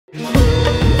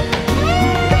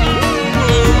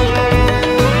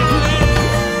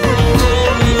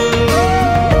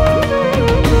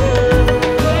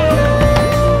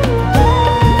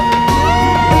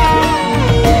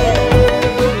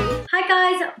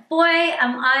boy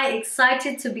am I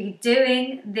excited to be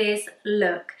doing this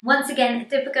look. Once again,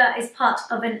 Deepika is part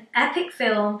of an epic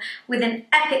film with an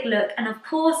epic look, and of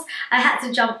course I had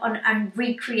to jump on and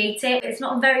recreate it. It's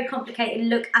not a very complicated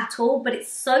look at all, but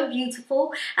it's so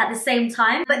beautiful at the same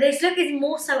time. But this look is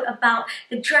more so about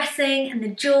the dressing and the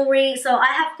jewelry, so I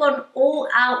have gone all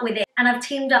out with it, and I've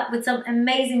teamed up with some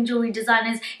amazing jewelry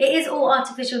designers. It is all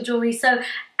artificial jewelry, so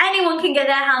anyone can get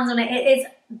their hands on it. It is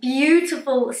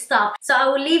beautiful stuff. So I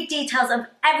will leave details of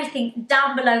everything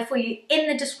down below for you in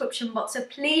the description box, so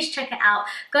please check it out.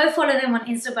 Go follow them on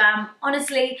Instagram.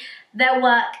 Honestly, their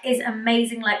work is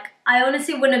amazing. Like, I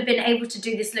honestly wouldn't have been able to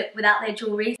do this look without their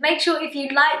jewelry. Make sure if you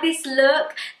like this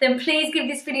look, then please give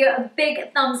this video a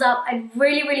big thumbs up. I'd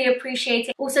really appreciate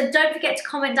it. Also, don't forget to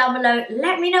comment down below.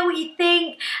 Let me know what you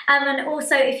think. And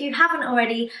also, if you haven't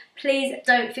already, please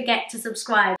don't forget to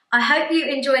subscribe. I hope you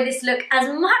enjoy this look as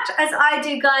much as I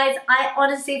do, guys. I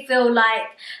honestly feel like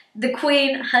the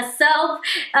queen herself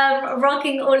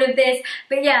rocking all of this.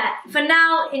 But yeah, for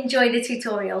now, enjoy the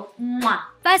tutorial. Mwah.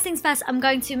 First things first, I'm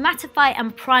going to mattify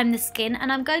and prime the skin,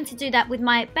 and I'm going to do that with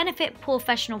my Benefit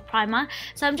Porefessional primer.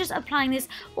 So I'm just applying this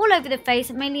all over the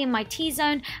face, mainly in my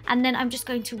T-zone, and then I'm just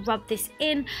going to rub this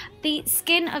in. The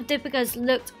skin of Deepika's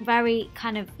looked very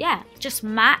kind of, yeah, just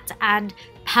matte and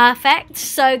perfect,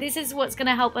 so this is what's going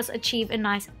to help us achieve a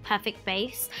nice perfect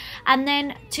base. And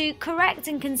then to correct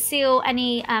and conceal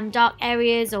any dark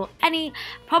areas or any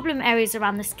problem areas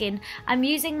around the skin, I'm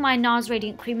using my NARS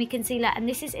Radiant Creamy Concealer, and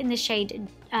this is in the shade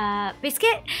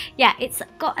Biscuit. Yeah, it's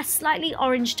got a slightly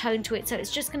orange tone to it, so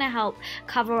it's just going to help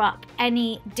cover up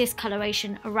any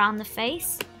discoloration around the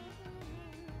face.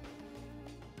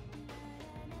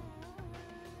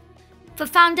 For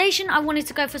foundation, I wanted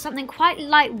to go for something quite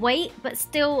lightweight, but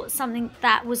still something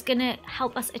that was going to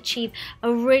help us achieve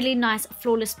a really nice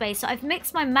flawless base. So I've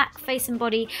mixed my MAC Face and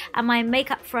Body and my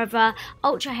Makeup Forever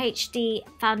Ultra HD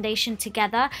foundation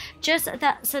together, just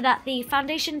so that the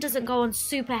foundation doesn't go on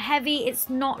super heavy. It's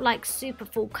not like super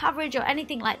full coverage or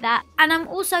anything like that. And I'm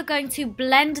also going to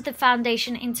blend the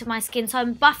foundation into my skin, so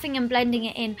I'm buffing and blending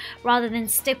it in rather than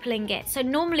stippling it. So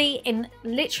normally in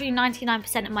literally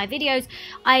 99% of my videos,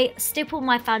 I stipple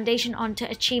my foundation on to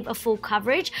achieve a full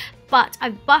coverage, but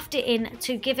I've buffed it in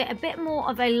to give it a bit more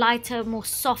of a lighter, more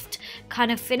soft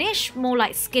kind of finish, more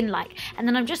like skin-like. And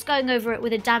then I'm just going over it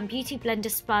with a damp beauty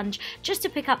blender sponge just to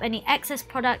pick up any excess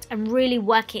product and really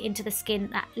work it into the skin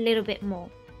that little bit more.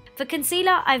 For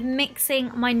concealer, I'm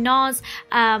mixing my NARS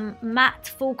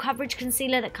matte full coverage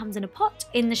concealer that comes in a pot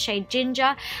in the shade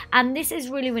Ginger, and this is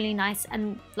really nice,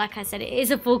 and like I said, it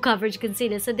is a full coverage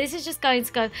concealer, so this is just going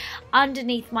to go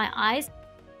underneath my eyes.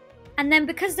 And then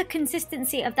because the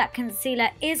consistency of that concealer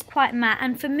is quite matte,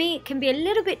 and for me it can be a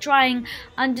little bit drying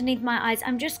underneath my eyes,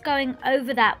 I'm just going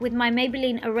over that with my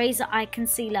Maybelline Eraser Eye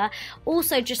Concealer,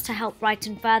 also just to help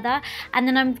brighten further. And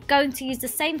then I'm going to use the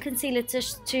same concealer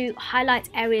to highlight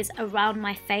areas around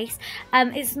my face.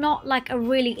 It's not like a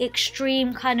really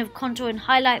extreme kind of contour and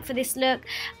highlight for this look.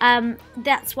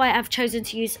 That's why I've chosen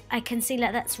to use a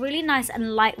concealer that's really nice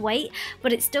and lightweight,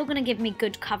 but it's still going to give me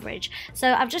good coverage.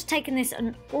 So I've just taken this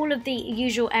on all of the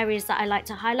usual areas that I like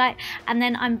to highlight, and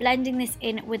then I'm blending this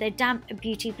in with a damp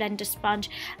beauty blender sponge.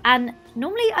 And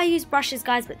normally I use brushes,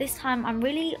 guys, but this time I'm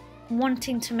really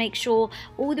wanting to make sure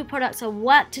all the products are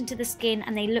worked into the skin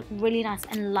and they look really nice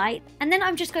and light. And then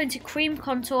I'm just going to cream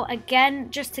contour again,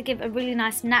 just to give a really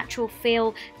nice natural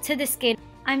feel to the skin.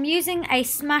 I'm using a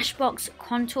Smashbox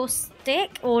contour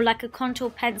stick, or like a contour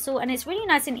pencil, and it's really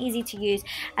nice and easy to use.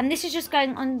 And this is just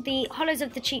going on the hollows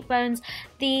of the cheekbones,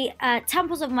 the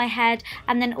temples of my head,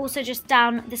 and then also just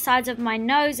down the sides of my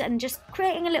nose, and just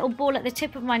creating a little ball at the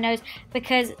tip of my nose,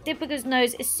 because Deepika's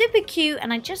nose is super cute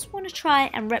and I just want to try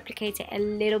and replicate it a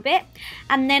little bit.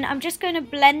 And then I'm just going to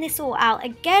blend this all out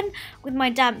again with my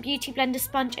damp beauty blender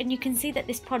sponge, and you can see that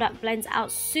this product blends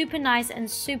out super nice and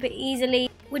super easily.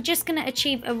 We're just going to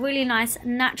achieve a really nice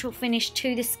natural finish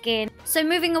to the skin. So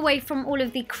moving away from all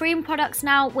of the cream products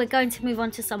now, we're going to move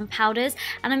on to some powders,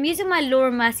 and I'm using my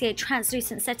Laura Mercier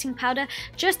translucent setting powder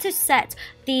just to set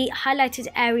the highlighted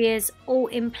areas all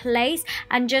in place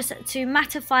and just to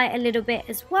mattify a little bit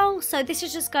as well. So this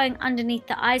is just going underneath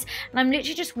the eyes, and I'm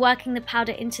literally just working the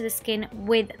powder into the skin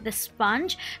with the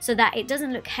sponge so that it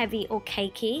doesn't look heavy or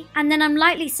cakey. And then I'm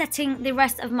lightly setting the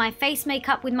rest of my face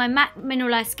makeup with my MAC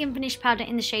Mineralized Skin Finish powder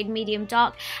in the shade Medium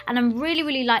Dark, and I'm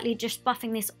really lightly just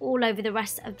buffing this all over the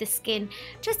rest of the skin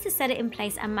just to set it in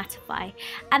place and mattify.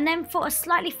 And then for a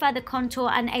slightly further contour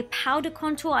and a powder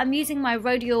contour, I'm using my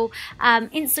Rodial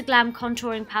Instaglam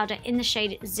contouring powder in the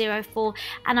shade 04,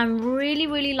 and I'm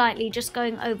really lightly just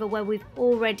going over where we've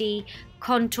already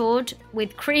contoured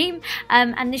with cream,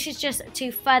 and this is just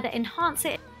to further enhance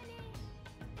it.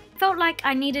 Felt like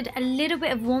I needed a little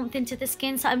bit of warmth into the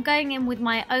skin, so I'm going in with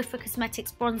my Ofra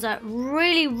Cosmetics bronzer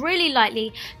really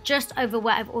lightly just over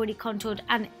where I've already contoured,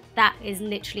 and that is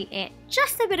literally it.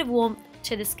 Just a bit of warmth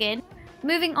to the skin.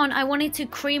 Moving on, I wanted to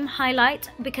cream highlight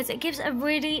because it gives a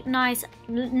really nice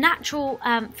natural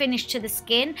finish to the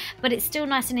skin, but it's still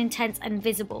nice and intense and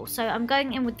visible. So I'm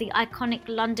going in with the iconic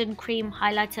London Cream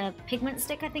Highlighter Pigment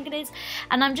Stick, I think it is,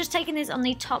 and I'm just taking this on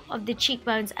the top of the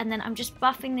cheekbones, and then I'm just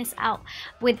buffing this out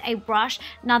with a brush.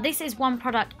 Now this is one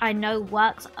product I know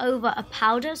works over a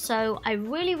powder, so I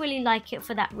really like it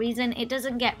for that reason. It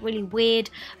doesn't get really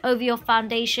weird over your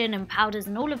foundation and powders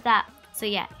and all of that. So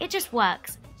yeah, it just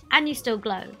works. And you still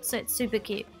glow, so it's super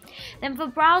cute. Then for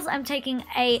brows, I'm taking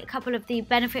a couple of the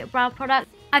Benefit brow products.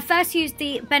 I first used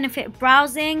the Benefit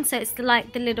Browsing, so it's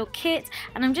like the little kit,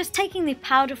 and I'm just taking the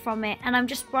powder from it and I'm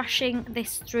just brushing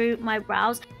this through my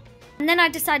brows. And then I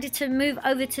decided to move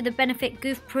over to the Benefit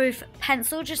Goof Proof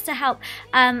pencil just to help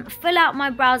fill out my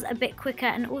brows a bit quicker,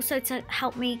 and also to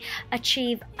help me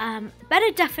achieve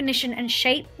better definition and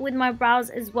shape with my brows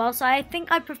as well. So I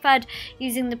think I preferred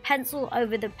using the pencil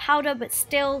over the powder, but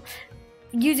still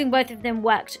using both of them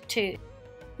worked too.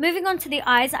 Moving on to the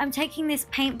eyes, I'm taking this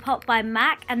Paint Pot by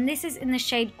MAC, and this is in the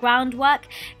shade Groundwork.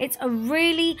 It's a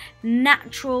really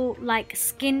natural, like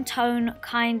skin tone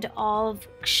kind of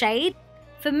shade.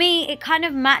 For me, it kind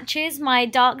of matches my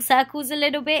dark circles a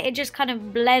little bit. It just kind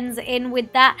of blends in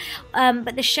with that.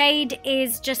 But the shade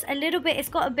is just a little bit, it's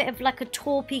got a bit of like a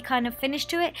taupey kind of finish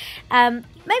to it.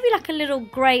 Maybe like a little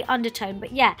grey undertone.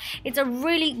 But yeah, it's a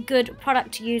really good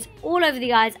product to use all over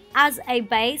the eyes as a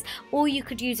base. Or you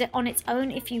could use it on its own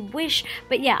if you wish.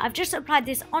 But yeah, I've just applied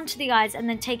this onto the eyes and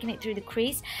then taken it through the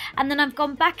crease. And then I've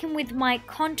gone back in with my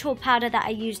contour powder that I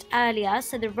used earlier,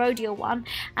 so the Rodial one.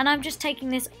 And I'm just taking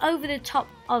this over the top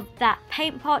of that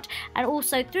paint pot and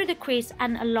also through the crease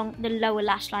and along the lower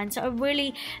lash line. So a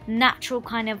really natural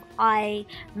kind of eye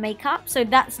makeup. So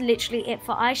that's literally it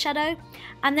for eyeshadow.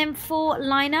 And then for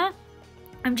liner,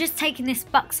 I'm just taking this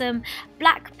Buxom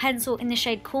black pencil in the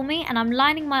shade Call Me, and I'm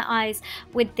lining my eyes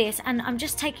with this, and I'm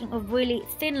just taking a really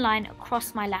thin line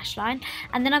across my lash line,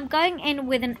 and then I'm going in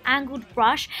with an angled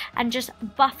brush and just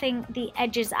buffing the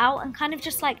edges out and kind of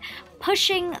just like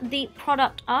pushing the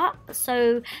product up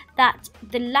so that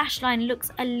the lash line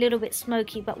looks a little bit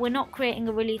smoky, but we're not creating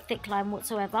a really thick line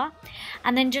whatsoever.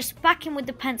 And then just back in with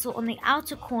the pencil on the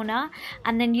outer corner,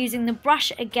 and then using the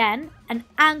brush again, an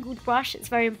angled brush, it's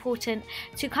very important,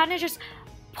 to kind of just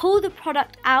pull the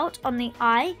product out on the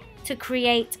eye to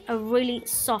create a really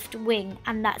soft wing,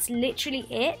 and that's literally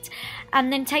it.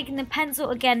 And then taking the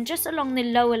pencil again just along the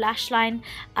lower lash line,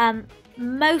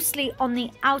 mostly on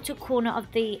the outer corner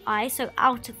of the eye, so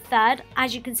outer third.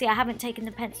 As you can see, I haven't taken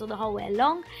the pencil the whole way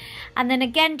along, and then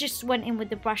again just went in with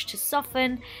the brush to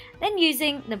soften, then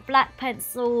using the black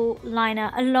pencil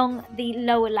liner along the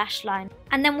lower lash line.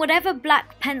 And then whatever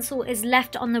black pencil is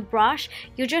left on the brush,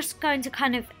 you're just going to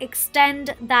kind of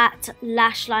extend that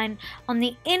lash line on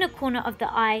the inner corner of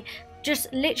the eye,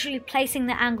 just literally placing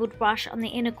the angled brush on the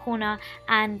inner corner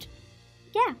and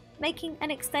yeah, making an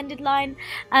extended line,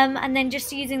 and then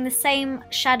just using the same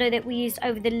shadow that we used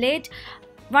over the lid,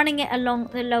 running it along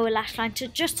the lower lash line to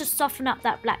soften up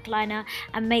that black liner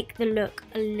and make the look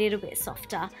a little bit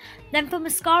softer. Then for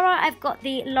mascara, I've got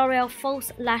the L'Oreal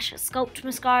False Lash Sculpt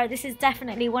Mascara. This is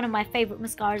definitely one of my favourite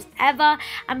mascaras ever,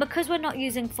 and because we're not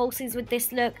using falsies with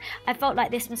this look, I felt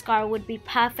like this mascara would be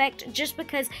perfect just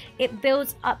because it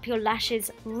builds up your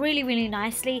lashes really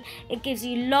nicely. It gives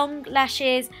you long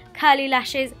lashes, curly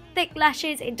lashes, thick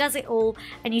lashes, it does it all,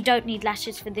 and you don't need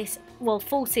lashes for this, well,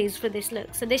 falsies for this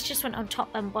look. So this just went on top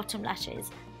and bottom lashes.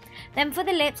 Then for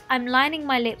the lips, I'm lining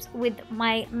my lips with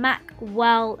my MAC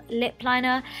Whirl lip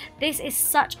liner. This is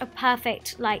such a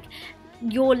perfect, like,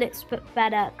 your lips but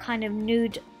better kind of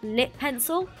nude lip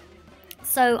pencil.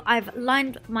 So I've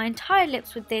lined my entire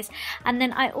lips with this, and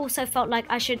then I also felt like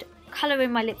I should colour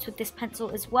in my lips with this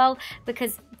pencil as well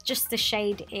because just the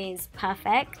shade is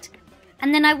perfect.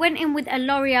 And then I went in with a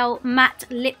L'Oreal matte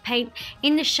lip paint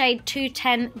in the shade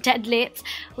 210 Dead Lips,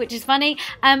 which is funny.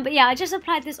 But yeah, I just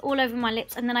applied this all over my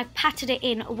lips, and then I patted it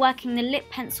in, working the lip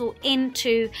pencil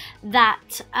into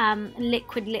that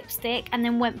liquid lipstick, and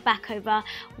then went back over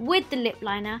with the lip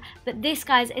liner. But this,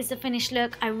 guys, is the finished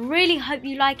look. I really hope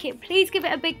you like it. Please give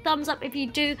it a big thumbs up if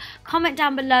you do. Comment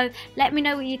down below. Let me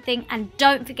know what you think, and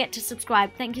don't forget to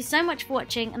subscribe. Thank you so much for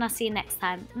watching, and I'll see you next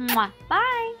time. Mwah.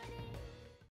 Bye!